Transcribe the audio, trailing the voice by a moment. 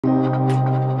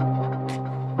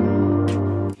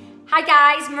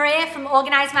Hi guys, Maria from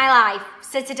Organise My Life.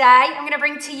 So today I'm going to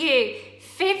bring to you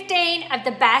 15 of the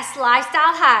best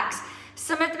lifestyle hacks.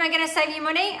 Some of them are going to save you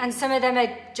money and some of them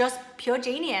are just pure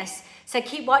genius. So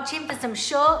keep watching for some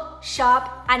short, sharp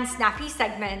and snappy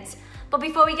segments. But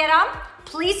before we get on,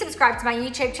 please subscribe to my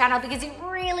YouTube channel because it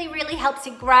really helps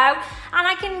it grow and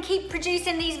I can keep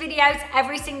producing these videos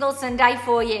every single Sunday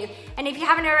for you. And if you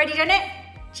haven't already done it,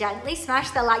 gently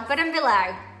smash the like button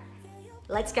below.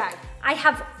 Let's go. I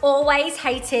have always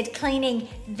hated cleaning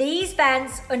these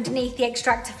vents underneath the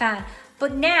extractor fan,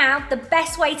 but now the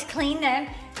best way to clean them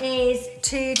is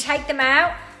to take them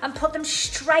out and put them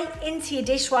straight into your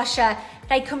dishwasher.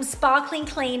 They come sparkling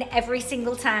clean every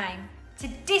single time. To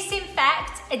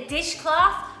disinfect a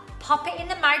dishcloth, pop it in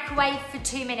the microwave for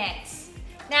 2 minutes.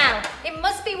 Now, it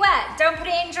must be wet, don't put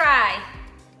it in dry.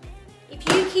 If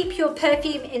you keep your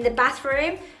perfume in the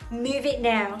bathroom, move it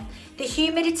now. The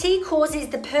humidity causes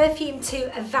the perfume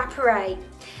to evaporate.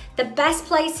 The best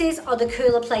places are the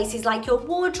cooler places like your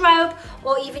wardrobe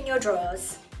or even your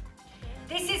drawers.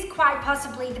 This is quite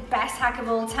possibly the best hack of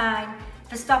all time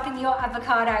for stopping your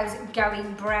avocados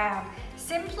going brown.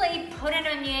 Simply put an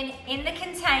onion in the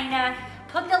container,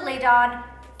 put the lid on,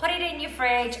 put it in your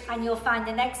fridge, and you'll find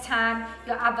the next time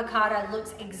your avocado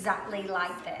looks exactly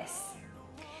like this.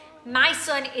 My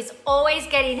son is always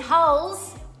getting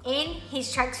holes in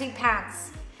his tracksuit pants.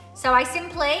 So I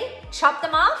simply chop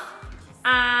them off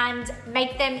and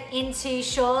make them into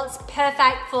shorts,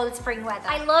 perfect for the spring weather.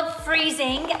 I love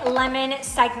freezing lemon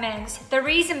segments. The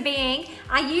reason being,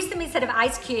 I use them instead of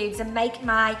ice cubes and make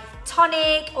my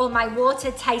tonic or my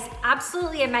water taste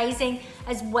absolutely amazing,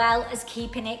 as well as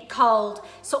keeping it cold.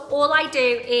 So all I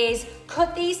do is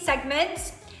cut these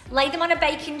segments, lay them on a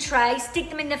baking tray, stick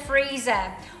them in the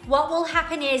freezer. What will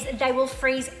happen is they will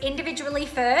freeze individually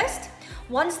first.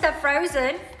 Once they're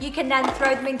frozen, you can then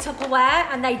throw them in Tupperware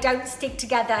and they don't stick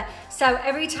together. So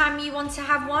every time you want to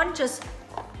have one, just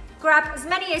grab as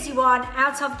many as you want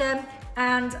out of them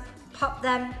and pop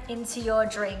them into your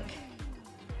drink.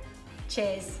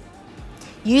 Cheers.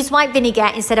 Use white vinegar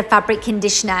instead of fabric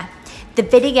conditioner. The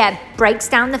vinegar breaks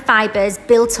down the fibers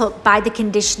built up by the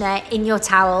conditioner in your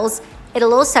towels.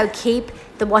 It'll also keep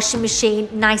the washing machine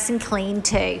nice and clean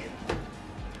too.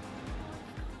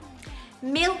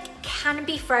 Milk can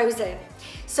be frozen.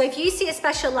 So if you see a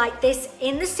special like this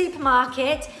in the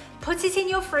supermarket, put it in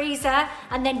your freezer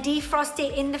and then defrost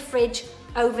it in the fridge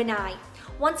overnight.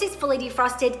 Once it's fully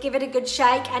defrosted, give it a good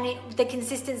shake and the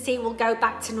consistency will go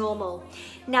back to normal.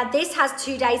 Now this has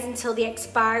 2 days until the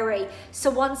expiry. So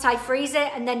once I freeze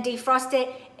it and then defrost it,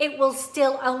 it will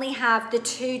still only have the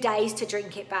 2 days to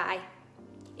drink it by.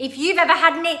 If you've ever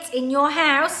had nits in your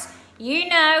house, you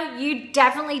know you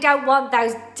definitely don't want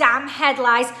those damn head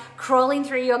lice crawling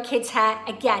through your kid's hair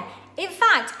again. In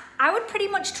fact, I would pretty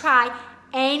much try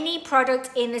any product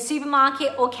in the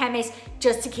supermarket or chemist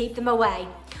just to keep them away.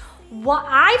 What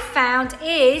I've found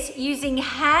is using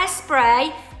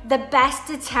hairspray the best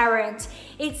deterrent.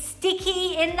 It's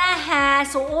sticky in their hair,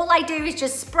 so all I do is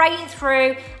just spray it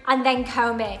through and then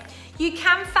comb it. You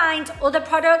can find other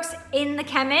products in the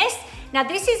chemist. Now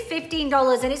this is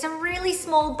 $15 and it's a really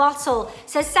small bottle,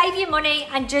 so save your money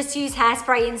and just use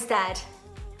hairspray instead.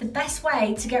 The best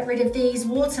way to get rid of these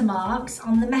watermarks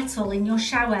on the metal in your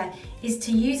shower is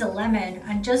to use a lemon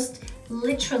and just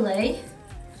literally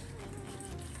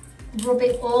rub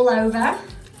it all over,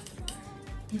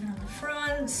 even on the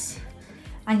fronts,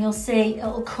 and you'll see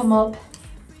it'll come up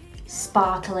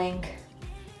sparkling.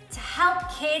 To help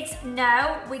kids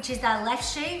know which is their left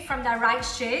shoe from their right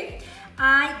shoe,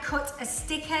 I cut a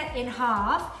sticker in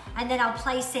half and then I'll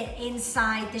place it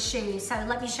inside the shoe. So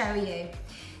let me show you.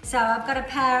 So I've got a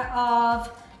pair of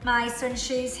my son's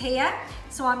shoes here.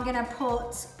 So I'm gonna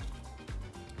put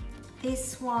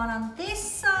this one on this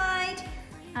side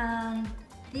and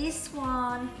this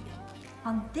one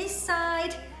on this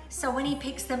side. So when he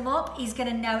picks them up, he's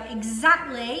gonna know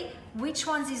exactly which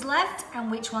one's his left and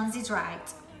which one's his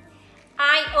right.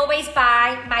 I always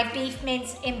buy my beef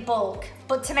mince in bulk,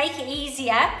 but to make it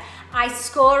easier, I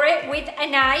score it with a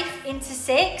knife into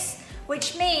 6,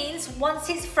 which means once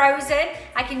it's frozen,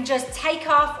 I can just take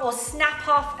off or snap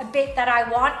off a bit that I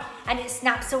want and it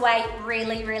snaps away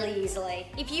really easily.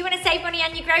 If you want to save money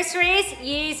on your groceries,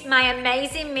 use my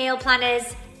amazing meal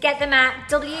planners. Get them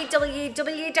at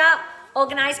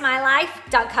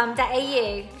www.organisemylife.com.au.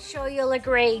 I'm sure you'll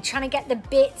agree, trying to get the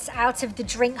bits out of the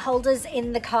drink holders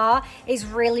in the car is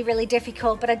really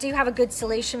difficult, but I do have a good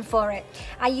solution for it.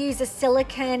 I use a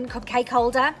silicone cupcake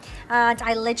holder and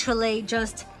I literally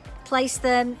just place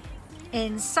them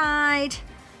inside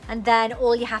and then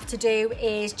all you have to do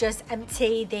is just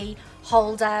empty the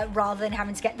holder rather than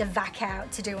having to get the vac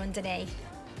out to do underneath.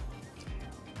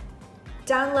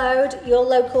 Download your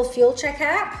local fuel check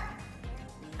app.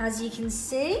 As you can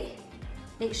see,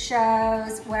 it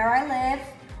shows where I live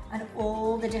and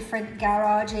all the different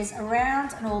garages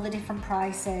around and all the different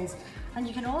prices. And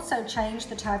you can also change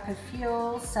the type of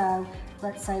fuel. So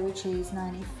let's say we choose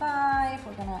 95,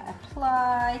 we're gonna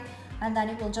apply, and then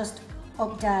it will just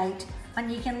update.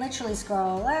 And you can literally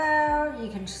scroll out, you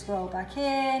can scroll back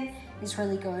in. It's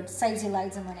really good, saves you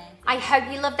loads of money. I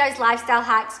hope you love those lifestyle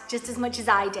hacks just as much as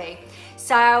I do.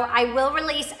 So I will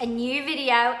release a new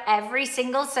video every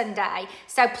single Sunday.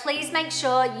 So please make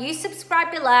sure you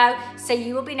subscribe below so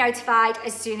you will be notified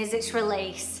as soon as it's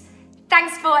released.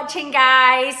 Thanks for watching,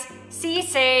 guys. See you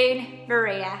soon.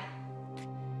 Maria.